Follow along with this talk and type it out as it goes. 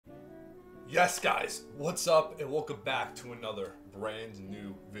Yes guys, what's up and welcome back to another brand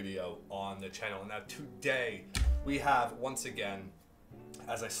new video on the channel. Now today we have, once again,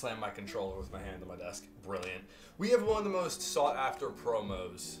 as I slam my controller with my hand on my desk, brilliant, we have one of the most sought after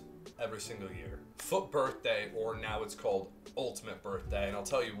promos every single year. Foot Birthday, or now it's called Ultimate Birthday, and I'll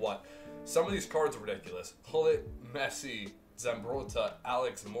tell you what, some of these cards are ridiculous. Hullet, Messi, Zambrotta,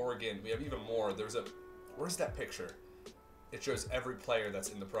 Alex Morgan, we have even more. Where's that picture? It shows every player that's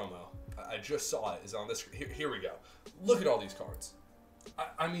in the promo. I just saw it. Is on this. Here we go. Look at all these cards.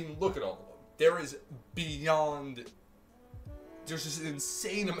 I mean, look at all of them. There is there's just an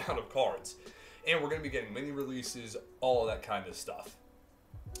insane amount of cards. And we're going to be getting mini releases, all of that kind of stuff.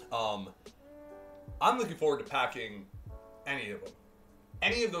 I'm looking forward to packing any of them.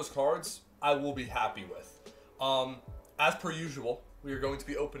 Any of those cards, I will be happy with. As per usual, we are going to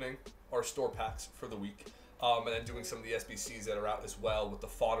be opening our store packs for the week. And then doing some of the SBCs that are out as well with the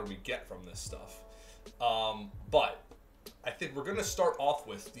fodder we get from this stuff. But I think we're going to start off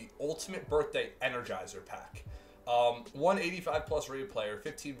with the Ultimate Birthday Energizer Pack. 185 plus rated player,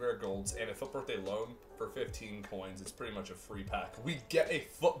 15 rare golds, and a Foot Birthday loan for 15 coins. It's pretty much a free pack. We get a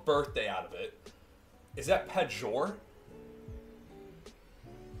Foot Birthday out of it. Is that Pajor?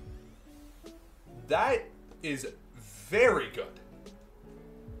 That is very good.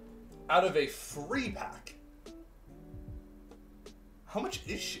 Out of a free pack. How much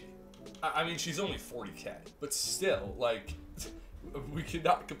is she? I mean, she's only 40k, but still, like, we could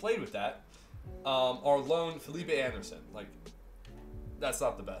not complain with that. Our lone, Felipe Anderson, like, that's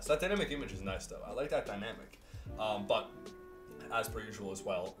not the best. That dynamic image is nice, though. I like that dynamic. But, as per usual as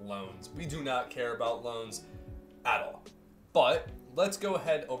well, loans. We do not care about loans at all. But, let's go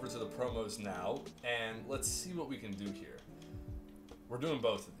ahead over to the promos now, and let's see what we can do here. We're doing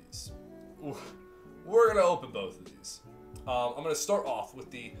both of these. We're going to open both of these. I'm going to start off with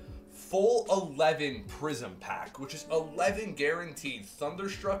the full 11 Prism Pack, which is 11 guaranteed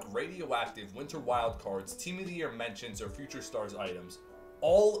Thunderstruck, Radioactive, Winter Wild cards, Team of the Year mentions, or Future Stars items.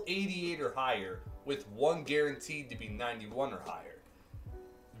 All 88 or higher, with one guaranteed to be 91 or higher.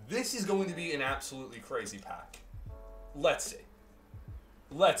 This is going to be an absolutely crazy pack. Let's see.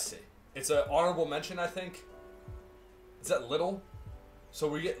 Let's see. It's an honorable mention, I think. Is that Little? So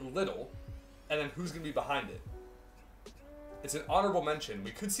we get Little, and then who's going to be behind it? It's an honorable mention.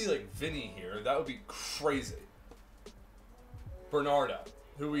 We could see like Vinny here. That would be crazy. Bernardo,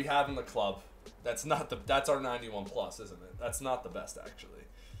 who we have in the club. That's our 91 plus, isn't it? That's not the best actually.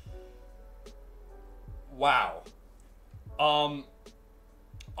 Wow.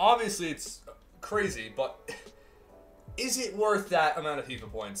 Obviously it's crazy, but is it worth that amount of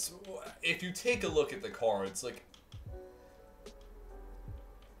FIFA points? If you take a look at the cards, like,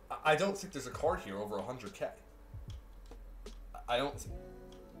 I don't think there's a card here over 100k. I don't,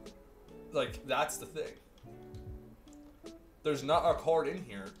 like, that's the thing. There's not a card in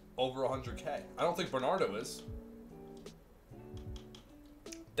here over 100k. I don't think Bernardo is.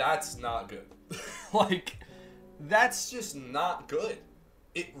 That's not good. Like, that's just not good.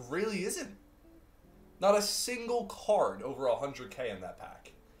 It really isn't. Not a single card over 100k in that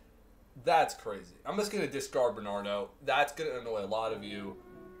pack. That's crazy. I'm just going to discard Bernardo. That's going to annoy a lot of you.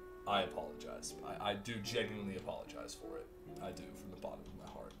 I apologize. I do genuinely apologize for it. I do, from the bottom of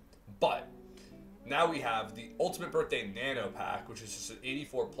my heart. But now we have the Ultimate Birthday Nano Pack, which is just an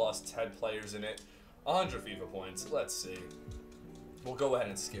 84 plus, 10 players in it, 100 FIFA points. Let's see. We'll go ahead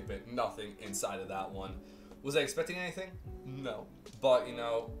and skip it. Nothing inside of that one. Was I expecting anything? No. But, you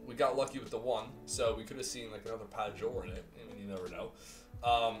know, we got lucky with the one, so we could have seen like another Pajor in it. I mean, you never know.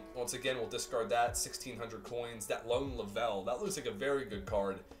 Once again, we'll discard that. 1,600 coins. That Lone Lavelle, that looks like a very good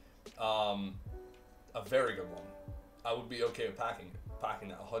card. A very good one. I would be okay with packing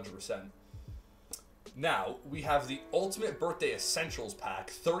that 100%. Now, we have the Ultimate Birthday Essentials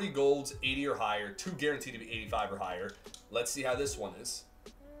Pack. 30 golds, 80 or higher. 2 guaranteed to be 85 or higher. Let's see how this one is.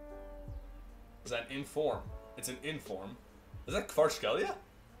 Is that Inform? It's an Inform. Is that Kvarskelia?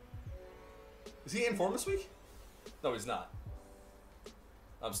 Is he in form this week? No, he's not.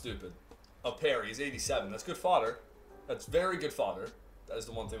 I'm stupid. A Perry, he's 87. That's good fodder. That's very good fodder. That is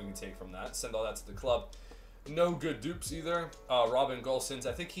the one thing we can take from that. Send all that to the club. No good dupes either. Robin Gulsons,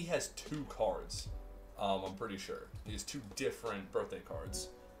 I think he has 2 cards. I'm pretty sure. He has 2 different birthday cards.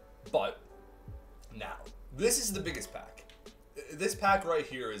 But, now, this is the biggest pack. This pack right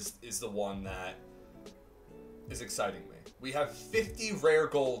here is the one that is exciting me. We have 50 rare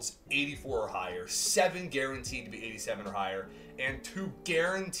golds, 84 or higher, 7 guaranteed to be 87 or higher, and 2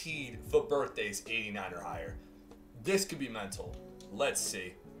 guaranteed Foot Birthdays, 89 or higher. This could be mental. Let's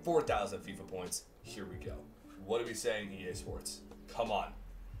see. 4,000 FIFA points. Here we go. What are we saying, EA Sports? Come on.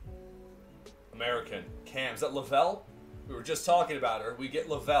 American. Cam. Is that Lavelle? We were just talking about her. We get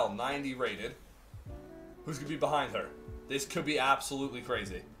Lavelle, 90 rated. Who's going to be behind her? This could be absolutely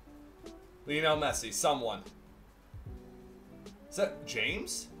crazy. Lionel Messi. Someone. Is that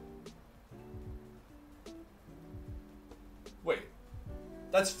James? Wait.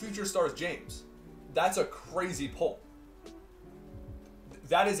 That's Future Stars James. That's a crazy pull.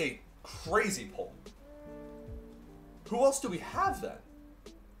 That is a crazy pull. Who else do we have then?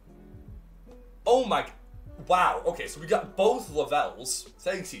 Oh my... Wow. Okay, so we got both Lavelles.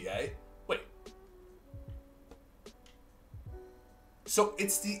 Thanks, EA. Wait. So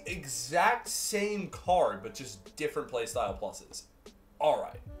it's the exact same card, but just different playstyle pluses.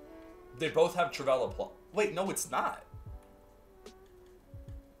 Alright. They both have Travella plus. Wait, no, it's not.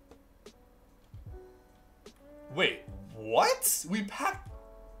 Wait, what? We packed...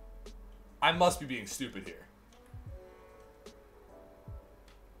 I must be being stupid here.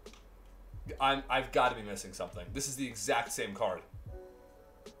 I've got to be missing something. This is the exact same card.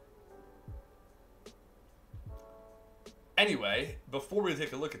 Anyway, before we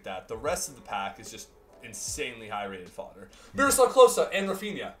take a look at that, the rest of the pack is just insanely high-rated fodder. Miroslav Klose and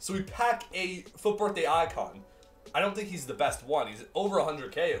Rafinha. So we pack a FUT Birthday icon. I don't think he's the best one. He's over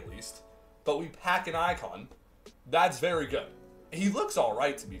 100k at least. But we pack an icon. That's very good. He looks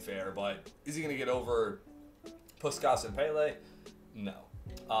alright, to be fair, but is he going to get over Puskas and Pele? No.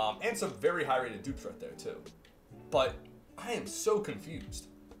 And some very high-rated dupes right there, too. But I am so confused.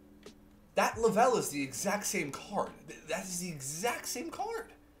 That Lavelle is the exact same card. That is the exact same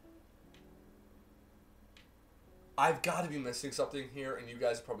card. I've got to be missing something here, and you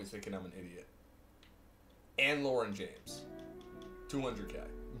guys are probably thinking I'm an idiot. And Lauren James. 200k.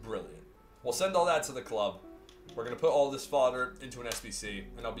 Brilliant. We'll send all that to the club. We're going to put all this fodder into an SBC,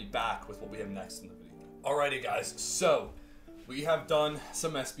 and I'll be back with what we have next in the video. Alrighty, guys. So, we have done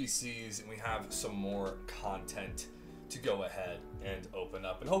some SBCs, and we have some more content to go ahead and open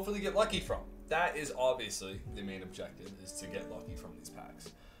up and hopefully get lucky from. That is obviously the main objective, is to get lucky from these packs.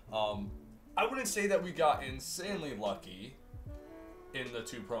 I wouldn't say that we got insanely lucky in the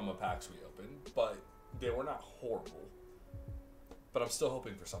 2 promo packs we opened, but they were not horrible. But I'm still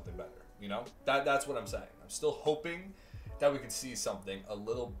hoping for something better, you know? That's what I'm saying. I'm still hoping that we can see something a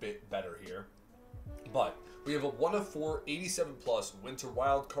little bit better here. But we have a 1 of 4, 87 plus Winter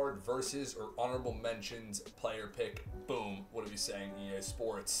Wildcard versus or honorable mentions player pick. Boom. What are we saying, EA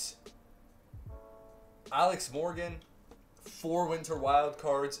Sports? Alex Morgan, 4 Winter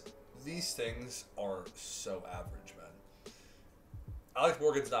Wildcards. These things are so average, man. Alex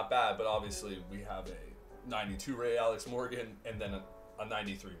Morgan's not bad, but obviously we have a 92 Ray Alex Morgan and then a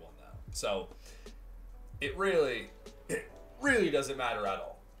 93 one now. So it really doesn't matter at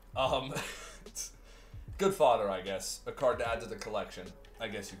all. Good fodder, I guess. A card to add to the collection, I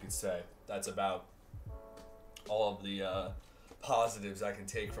guess you could say. That's about all of the positives I can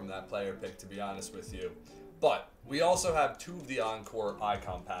take from that player pick, to be honest with you. But we also have 2 of the Encore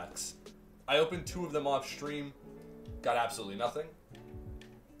icon packs. I opened 2 of them off stream. Got absolutely nothing.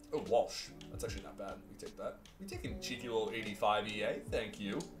 Oh, Walsh. That's actually not bad. We take that. We taking cheeky little 85 EA. Thank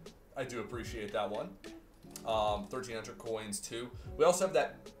you. I do appreciate that one. 1,300 coins, too. We also have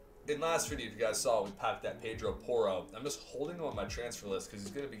that... In last video, if you guys saw, we packed that Pedro Porro. I'm just holding him on my transfer list because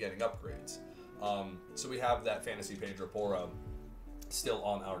he's going to be getting upgrades. So we have that Fantasy Pedro Porro still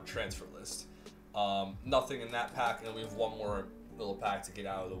on our transfer list. Nothing in that pack, and then we have one more little pack to get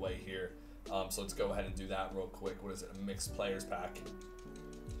out of the way here. So let's go ahead and do that real quick. What is it? A mixed players pack.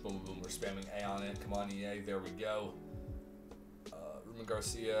 Boom, boom. We're spamming A on it. Come on, EA. There we go. Ruben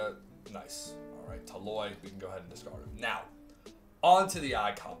Garcia. Nice. All right. Taloy. We can go ahead and discard him. Now, on to the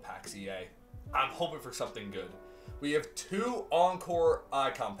icon packs, EA. I'm hoping for something good. We have 2 Encore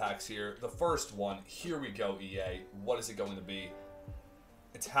icon packs here. The first one, here we go, EA. What is it going to be?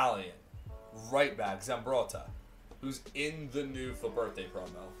 Italian. Right back, Zambrotta, who's in the new FUT Birthday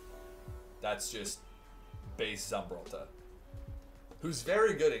promo. That's just base Zambrotta. Who's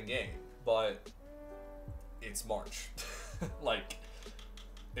very good in game, but it's March. Like,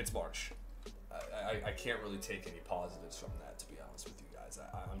 it's March. I can't really take any positives from that, to be honest with you guys.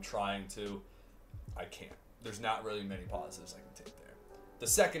 I'm trying to. I can't. There's not really many positives I can take there. The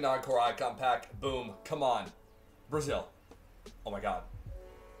second Encore icon pack, boom, come on. Brazil. Oh my god.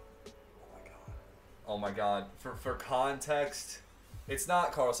 Oh my god. Oh my god. For context, it's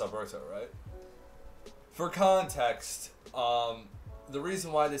not Carlos Alberto, right? For context, the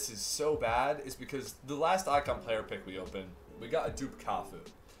reason why this is so bad is because the last icon player pick we opened, we got a dupe Cafu.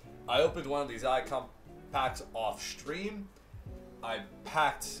 I opened one of these icon packs off stream. I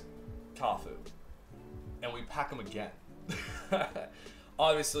packed Cafu. And we pack him again.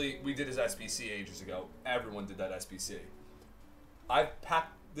 Obviously, we did his SBC ages ago. Everyone did that SBC. I've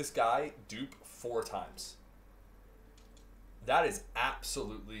packed this guy dupe 4 times. That is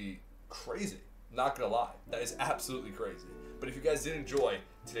absolutely crazy. Not gonna lie. That is absolutely crazy. But if you guys did enjoy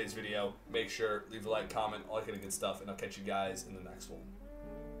today's video, make sure leave a like, comment, all that kind of good stuff, and I'll catch you guys in the next one.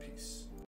 Peace.